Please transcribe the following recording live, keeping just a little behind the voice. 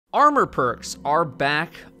Armor perks are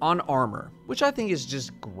back on armor, which I think is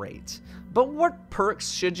just great. But what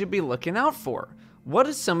perks should you be looking out for? What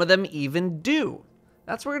do some of them even do?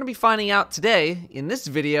 That's what we're going to be finding out today in this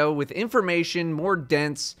video with information more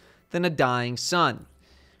dense than a dying sun.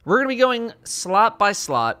 We're going to be going slot by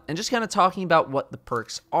slot and just kind of talking about what the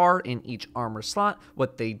perks are in each armor slot,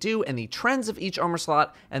 what they do, and the trends of each armor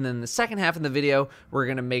slot. And then the second half of the video, we're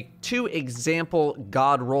going to make 2 example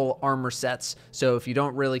god roll armor sets. So if you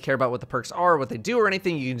don't really care about what the perks are, what they do, or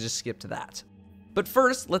anything, you can just skip to that. But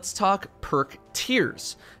first, let's talk perk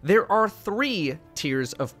tiers. There are 3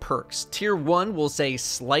 tiers of perks. Tier 1 will say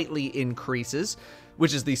slightly increases,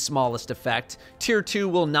 which is the smallest effect. Tier 2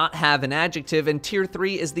 will not have an adjective, and Tier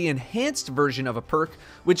 3 is the enhanced version of a perk,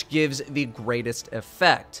 which gives the greatest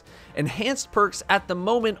effect. Enhanced perks at the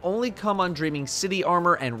moment only come on Dreaming City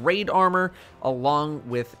armor and raid armor, along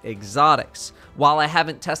with exotics. While I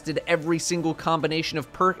haven't tested every single combination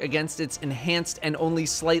of perk against its enhanced and only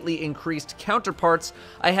slightly increased counterparts,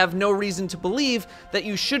 I have no reason to believe that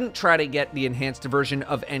you shouldn't try to get the enhanced version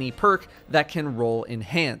of any perk that can roll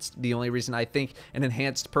enhanced. The only reason I think an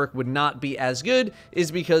enhanced perk would not be as good is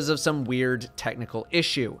because of some weird technical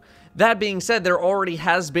issue. That being said, there already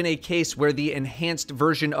has been a case where the enhanced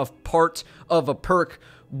version of part of a perk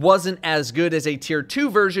wasn't as good as a tier 2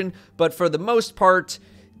 version, but for the most part,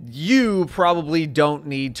 you probably don't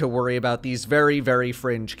need to worry about these very, very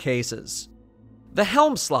fringe cases. The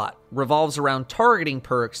Helm slot revolves around targeting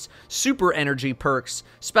perks, super energy perks,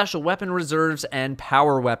 special weapon reserves, and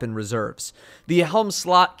power weapon reserves. The Helm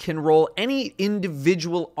slot can roll any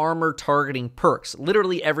individual armor targeting perks,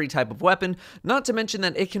 literally every type of weapon, not to mention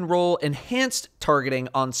that it can roll enhanced targeting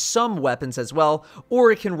on some weapons as well,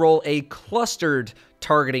 or it can roll a clustered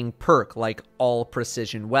targeting perk like all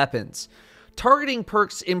precision weapons. Targeting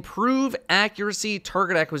perks improve accuracy,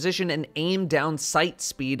 target acquisition, and aim down sight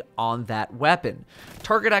speed on that weapon.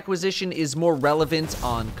 Target acquisition is more relevant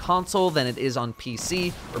on console than it is on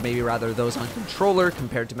PC, or maybe rather those on controller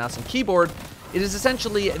compared to mouse and keyboard. It is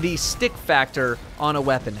essentially the stick factor on a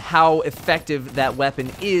weapon, how effective that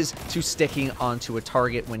weapon is to sticking onto a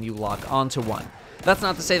target when you lock onto one. That's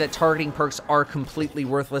not to say that targeting perks are completely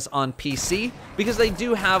worthless on PC, because they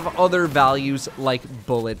do have other values like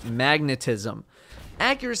bullet magnetism.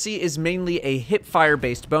 Accuracy is mainly a hipfire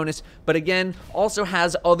based bonus, but again, also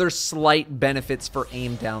has other slight benefits for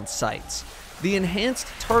aim down sights. The enhanced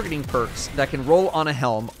targeting perks that can roll on a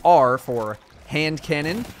helm are for hand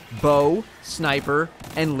cannon, bow, sniper,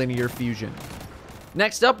 and linear fusion.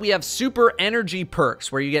 Next up, we have super energy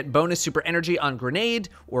perks, where you get bonus super energy on grenade,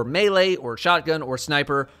 or melee, or shotgun, or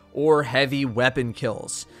sniper, or heavy weapon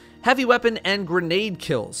kills. Heavy weapon and grenade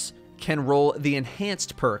kills can roll the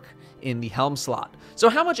enhanced perk in the helm slot. So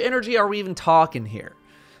how much energy are we even talking here?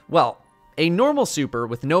 Well, a normal super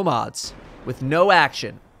with no mods, with no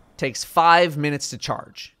action, takes 5 minutes to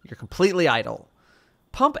charge. You're completely idle.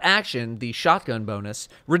 Pump action, the shotgun bonus,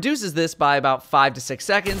 reduces this by about 5 to 6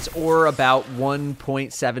 seconds, or about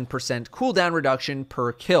 1.7% cooldown reduction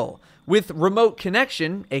per kill, with remote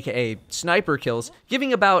connection, aka sniper kills,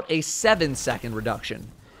 giving about a 7-second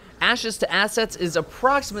reduction. Ashes to assets is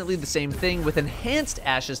approximately the same thing, with enhanced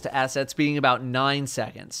ashes to assets being about 9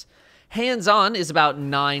 seconds. Hands-on is about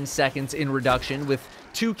 9 seconds in reduction, with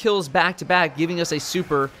 2 kills back-to-back giving us a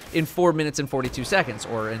super in 4 minutes and 42 seconds,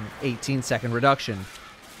 or an 18-second reduction.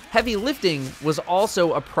 Heavy lifting was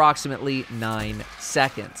also approximately 9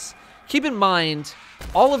 seconds. Keep in mind,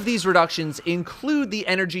 all of these reductions include the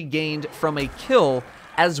energy gained from a kill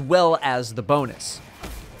as well as the bonus.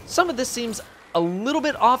 Some of this seems a little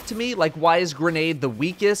bit off to me, like why is grenade the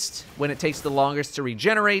weakest when it takes the longest to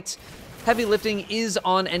regenerate? Heavy lifting is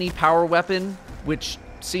on any power weapon, which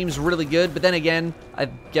seems really good, but then again, I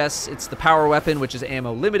guess it's the power weapon, which is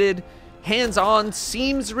ammo limited. Hands-on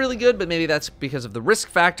seems really good, but maybe that's because of the risk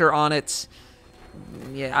factor on it.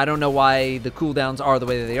 Yeah, I don't know why the cooldowns are the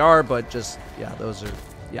way that they are, but just, yeah, those are,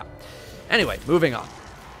 yeah. Anyway, moving on.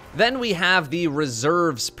 Then we have the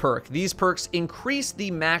reserves perk. These perks increase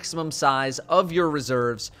the maximum size of your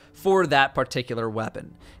reserves for that particular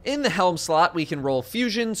weapon. In the helm slot, we can roll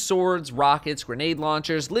fusion, swords, rockets, grenade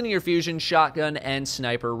launchers, linear fusion, shotgun, and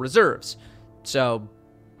sniper reserves. So,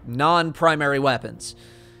 non-primary weapons.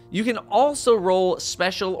 You can also roll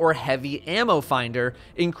special or heavy ammo finder,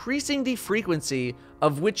 increasing the frequency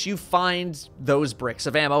of which you find those bricks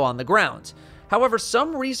of ammo on the ground. However,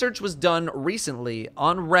 some research was done recently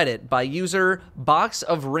on Reddit by user Box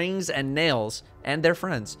of Rings and Nails and their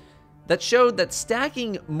friends that showed that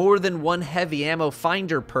stacking more than one heavy ammo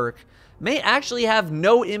finder perk may actually have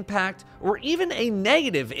no impact or even a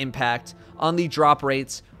negative impact on the drop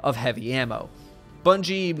rates of heavy ammo.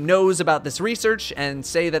 Bungie knows about this research and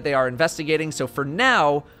say that they are investigating, so for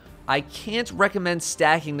now, I can't recommend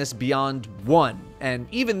stacking this beyond 1, and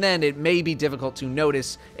even then it may be difficult to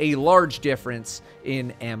notice a large difference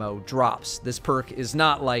in ammo drops. This perk is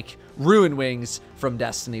not like Ruin Wings from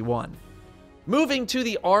Destiny 1. Moving to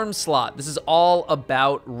the arm slot, this is all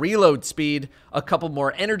about reload speed, a couple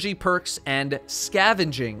more energy perks, and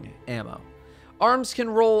scavenging ammo. Arms can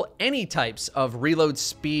roll any types of reload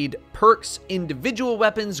speed perks, individual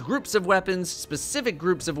weapons, groups of weapons, specific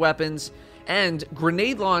groups of weapons, and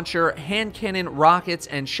grenade launcher, hand cannon, rockets,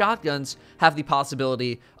 and shotguns have the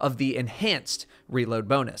possibility of the enhanced reload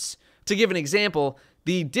bonus. To give an example,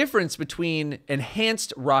 the difference between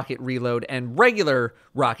enhanced rocket reload and regular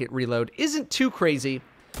rocket reload isn't too crazy,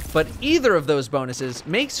 but either of those bonuses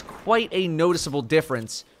makes quite a noticeable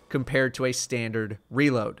difference compared to a standard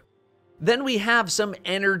reload. Then we have some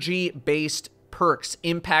energy-based perks,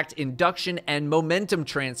 impact induction and momentum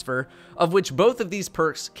transfer, of which both of these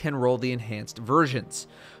perks can roll the enhanced versions.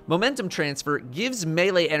 Momentum transfer gives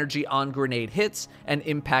melee energy on grenade hits, and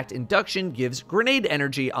impact induction gives grenade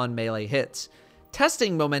energy on melee hits.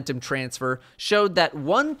 Testing momentum transfer showed that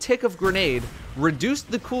 1 tick of grenade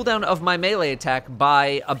reduced the cooldown of my melee attack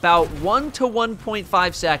by about 1 to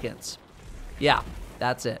 1.5 seconds. Yeah,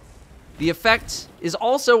 that's it. The effect is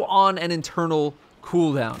also on an internal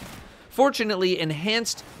cooldown. Fortunately,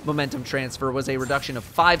 enhanced momentum transfer was a reduction of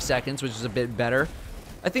 5 seconds, which is a bit better.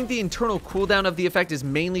 I think the internal cooldown of the effect is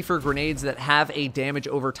mainly for grenades that have a damage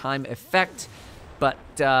over time effect, but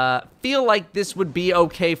feel like this would be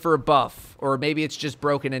okay for a buff, or maybe it's just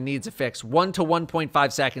broken and needs a fix. 1 to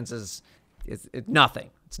 1.5 seconds is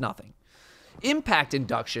nothing. It's nothing. Impact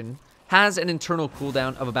induction has an internal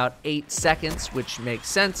cooldown of about 8 seconds, which makes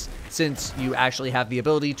sense since you actually have the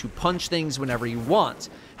ability to punch things whenever you want.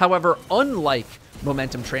 However, unlike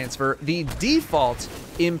momentum transfer, the default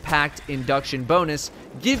impact induction bonus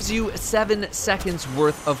gives you 7 seconds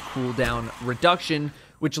worth of cooldown reduction,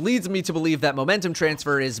 which leads me to believe that momentum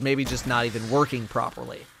transfer is maybe just not even working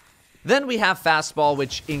properly. Then we have fastball,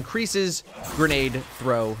 which increases grenade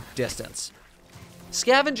throw distance.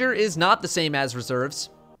 Scavenger is not the same as reserves.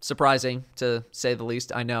 Surprising, to say the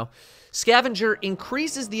least, I know. Scavenger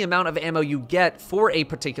increases the amount of ammo you get for a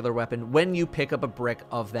particular weapon when you pick up a brick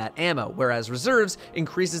of that ammo, whereas reserves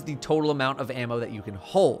increases the total amount of ammo that you can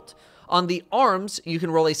hold. On the arms, you can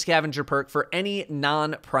roll a scavenger perk for any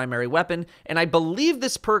non-primary weapon, and I believe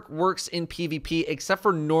this perk works in PvP except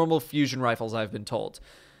for normal fusion rifles, I've been told.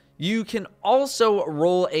 You can also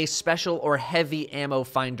roll a special or heavy ammo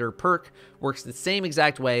finder perk, works the same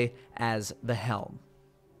exact way as the helm.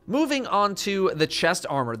 Moving on to the chest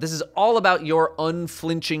armor, this is all about your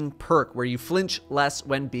unflinching perk, where you flinch less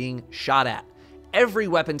when being shot at. Every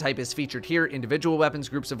weapon type is featured here, individual weapons,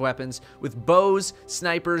 groups of weapons, with bows,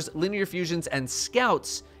 snipers, linear fusions, and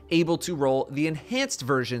scouts able to roll the enhanced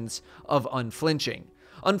versions of unflinching.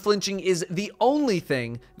 Unflinching is the only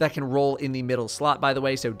thing that can roll in the middle slot, by the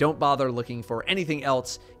way, so don't bother looking for anything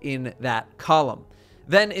else in that column.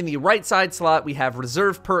 Then in the right side slot, we have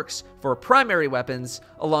reserve perks for primary weapons,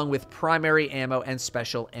 along with primary ammo and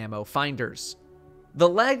special ammo finders. The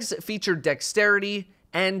legs feature dexterity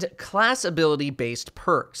and class ability based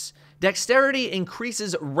perks. Dexterity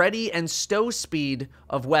increases ready and stow speed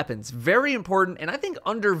of weapons. Very important, and I think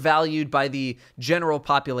undervalued by the general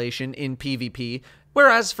population in PvP,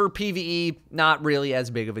 whereas for PvE, not really as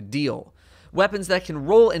big of a deal. Weapons that can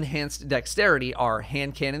roll enhanced dexterity are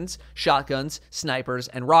hand cannons, shotguns, snipers,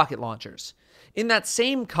 and rocket launchers. In that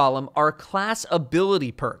same column are class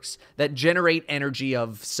ability perks that generate energy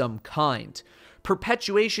of some kind.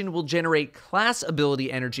 Perpetuation will generate class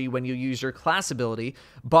ability energy when you use your class ability.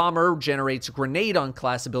 Bomber generates grenade on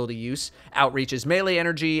class ability use. Outreach is melee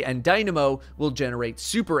energy, and Dynamo will generate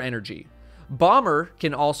super energy. Bomber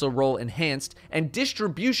can also roll enhanced, and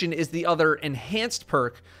distribution is the other enhanced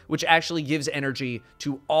perk, which actually gives energy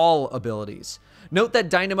to all abilities. Note that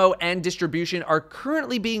Dynamo and distribution are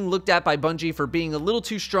currently being looked at by Bungie for being a little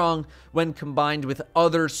too strong when combined with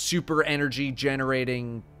other super energy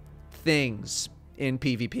generating things in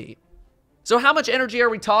PvP. So how much energy are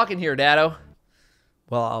we talking here, Datto?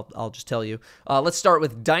 Well, I'll just tell you. Let's start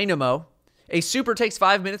with Dynamo. A super takes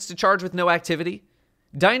 5 minutes to charge with no activity.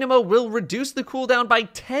 Dynamo will reduce the cooldown by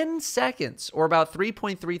 10 seconds, or about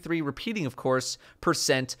 3.33 repeating, of course,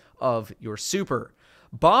 % of your super.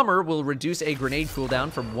 Bomber will reduce a grenade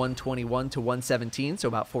cooldown from 121 to 117, so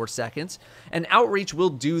about 4 seconds. And Outreach will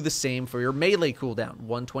do the same for your melee cooldown,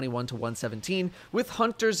 121 to 117, with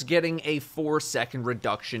Hunters getting a 4-second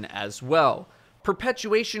reduction as well.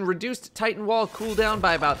 Perpetuation reduced Titan Wall cooldown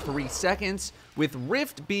by about 3 seconds, with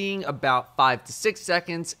Rift being about 5 to 6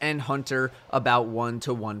 seconds, and Hunter about 1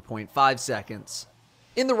 to 1.5 seconds.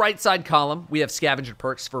 In the right side column, we have scavenger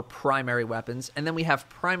perks for primary weapons, and then we have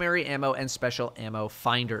primary ammo and special ammo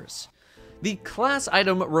finders. The class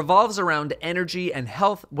item revolves around energy and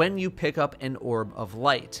health when you pick up an Orb of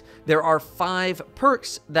Light. There are 5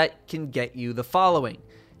 perks that can get you the following.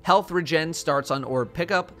 Health regen starts on Orb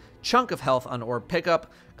pickup, chunk of health on Orb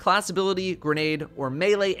pickup, class ability, grenade, or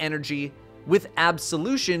melee energy, with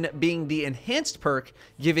Absolution being the enhanced perk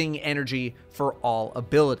giving energy for all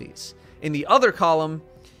abilities. In the other column,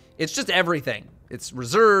 it's just everything. It's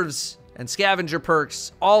reserves and scavenger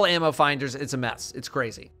perks, all ammo finders. It's a mess. It's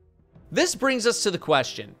crazy. This brings us to the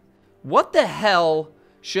question, what the hell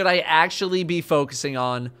should I actually be focusing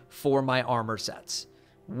on for my armor sets?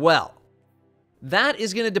 Well, that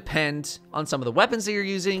is going to depend on some of the weapons that you're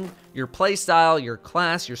using, your playstyle, your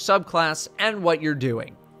class, your subclass, and what you're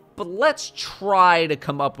doing. But let's try to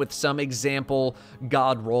come up with some example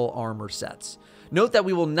God roll armor sets. Note that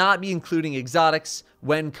we will not be including exotics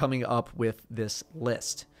when coming up with this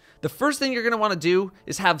list. The first thing you're going to want to do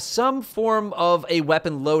is have some form of a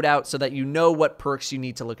weapon loadout so that you know what perks you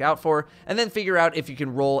need to look out for, and then figure out if you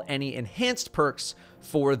can roll any enhanced perks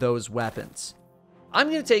for those weapons. I'm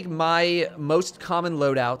going to take my most common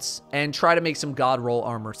loadouts and try to make some God roll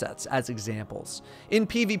armor sets as examples. In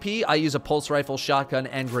PvP, I use a pulse rifle, shotgun,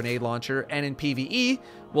 and grenade launcher, and in PvE,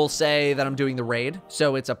 we'll say that I'm doing the raid,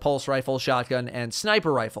 so it's a pulse rifle, shotgun, and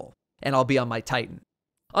sniper rifle, and I'll be on my Titan.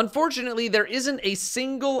 Unfortunately, there isn't a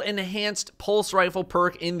single enhanced pulse rifle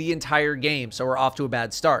perk in the entire game, so we're off to a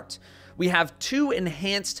bad start. We have 2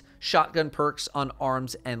 enhanced shotgun perks on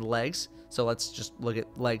arms and legs, so let's just look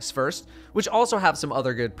at legs first, which also have some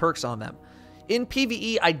other good perks on them. In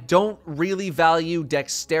PvE, I don't really value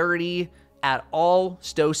dexterity at all,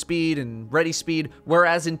 stow speed and ready speed,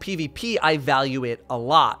 whereas in PvP, I value it a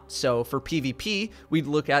lot. So for PvP, we'd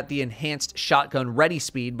look at the enhanced shotgun ready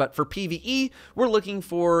speed, but for PvE, we're looking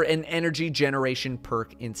for an energy generation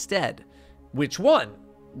perk instead. Which one?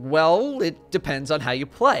 Well, it depends on how you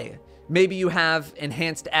play. Maybe you have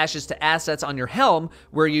enhanced ashes to assets on your helm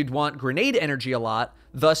where you'd want grenade energy a lot,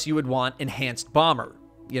 thus you would want enhanced bomber.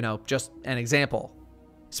 You know, just an example.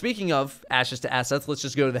 Speaking of ashes to assets, let's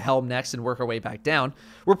just go to the helm next and work our way back down.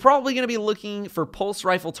 We're probably going to be looking for pulse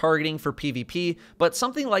rifle targeting for PvP, but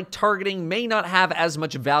something like targeting may not have as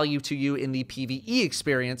much value to you in the PvE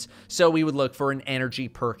experience, so we would look for an energy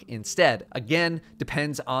perk instead. Again,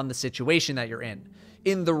 depends on the situation that you're in.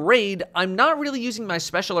 In the raid, I'm not really using my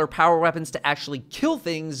special or power weapons to actually kill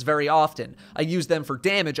things very often. I use them for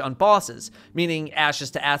damage on bosses, meaning ashes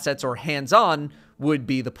to assets or hands-on would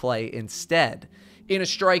be the play instead. In a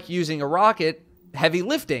strike using a rocket, heavy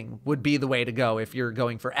lifting would be the way to go if you're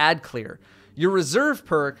going for ad clear. Your reserve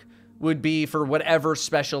perk would be for whatever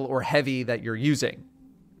special or heavy that you're using.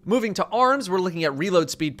 Moving to arms, we're looking at reload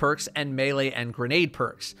speed perks and melee and grenade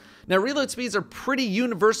perks. Now, reload speeds are pretty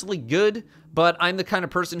universally good, but I'm the kind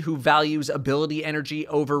of person who values ability energy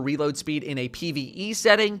over reload speed in a PvE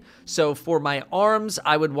setting, so for my arms,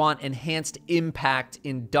 I would want enhanced impact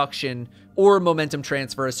induction or momentum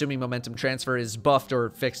transfer, assuming momentum transfer is buffed or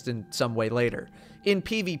fixed in some way later. In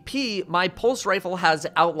PvP, my pulse rifle has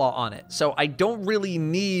outlaw on it, so I don't really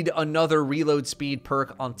need another reload speed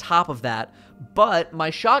perk on top of that, but my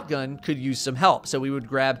shotgun could use some help, so we would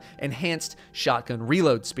grab enhanced shotgun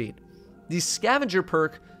reload speed. The scavenger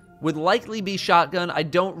perk would likely be shotgun. I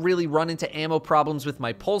don't really run into ammo problems with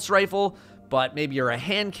my pulse rifle, but maybe you're a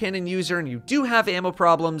hand cannon user and you do have ammo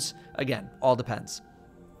problems. Again, all depends.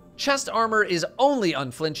 Chest armor is only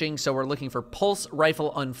unflinching, so we're looking for pulse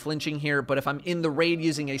rifle unflinching here, but if I'm in the raid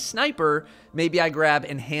using a sniper, maybe I grab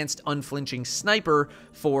enhanced unflinching sniper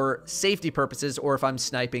for safety purposes, or if I'm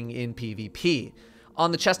sniping in PvP.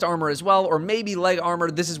 On the chest armor as well, or maybe leg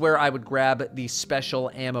armor, this is where I would grab the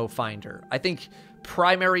special ammo finder. I think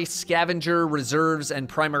primary scavenger, reserves, and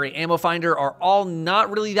primary ammo finder are all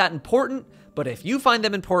not really that important, but if you find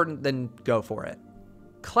them important, then go for it.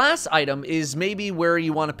 Class item is maybe where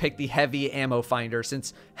you want to pick the heavy ammo finder,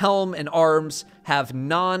 since helm and arms have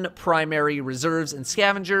non-primary reserves and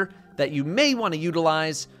scavenger that you may want to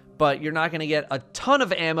utilize, but you're not going to get a ton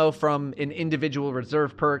of ammo from an individual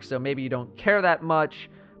reserve perk, so maybe you don't care that much.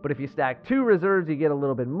 But if you stack 2 reserves, you get a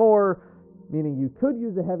little bit more, meaning you could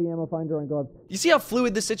use a heavy ammo finder on gloves. You see how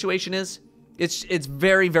fluid this situation is? It's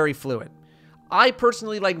very, very fluid. I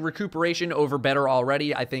personally like recuperation over better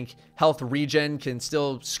already. I think health regen can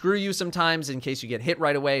still screw you sometimes in case you get hit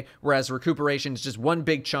right away, whereas recuperation is just one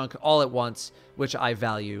big chunk all at once, which I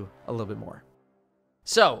value a little bit more.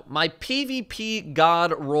 So, my PvP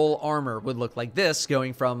God roll armor would look like this,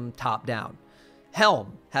 going from top down.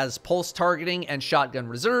 Helm has pulse targeting and shotgun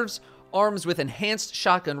reserves, arms with enhanced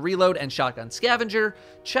shotgun reload and shotgun scavenger,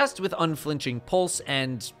 chest with unflinching pulse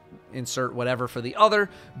and insert whatever for the other,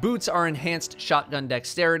 boots are enhanced shotgun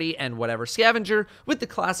dexterity and whatever scavenger, with the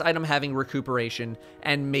class item having recuperation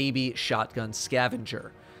and maybe shotgun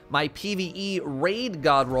scavenger. My PvE raid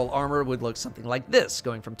God roll armor would look something like this,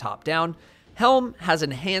 going from top down. Helm has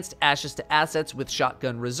enhanced ashes to assets with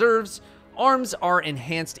shotgun reserves. Arms are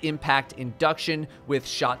enhanced impact induction with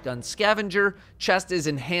shotgun scavenger. Chest is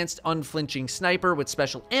enhanced unflinching sniper with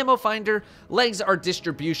special ammo finder. Legs are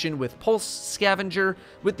distribution with pulse scavenger,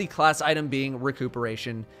 with the class item being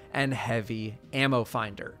recuperation and heavy ammo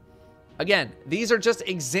finder. Again, these are just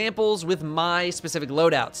examples with my specific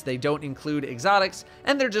loadouts. They don't include exotics,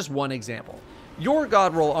 and they're just one example. Your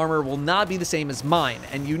God roll armor will not be the same as mine,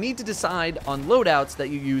 and you need to decide on loadouts that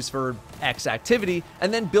you use for X activity,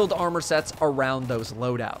 and then build armor sets around those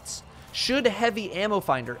loadouts. Should heavy ammo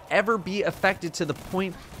finder ever be affected to the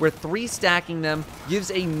point where 3 stacking them gives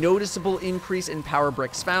a noticeable increase in power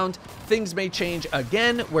bricks found, things may change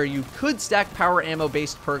again, where you could stack power ammo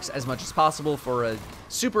based perks as much as possible for a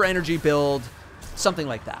super energy build, something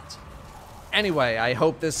like that. Anyway, I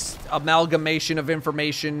hope this amalgamation of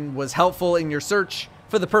information was helpful in your search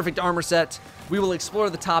for the perfect armor set. We will explore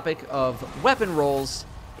the topic of weapon rolls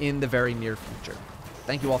in the very near future.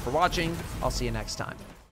 Thank you all for watching. I'll see you next time.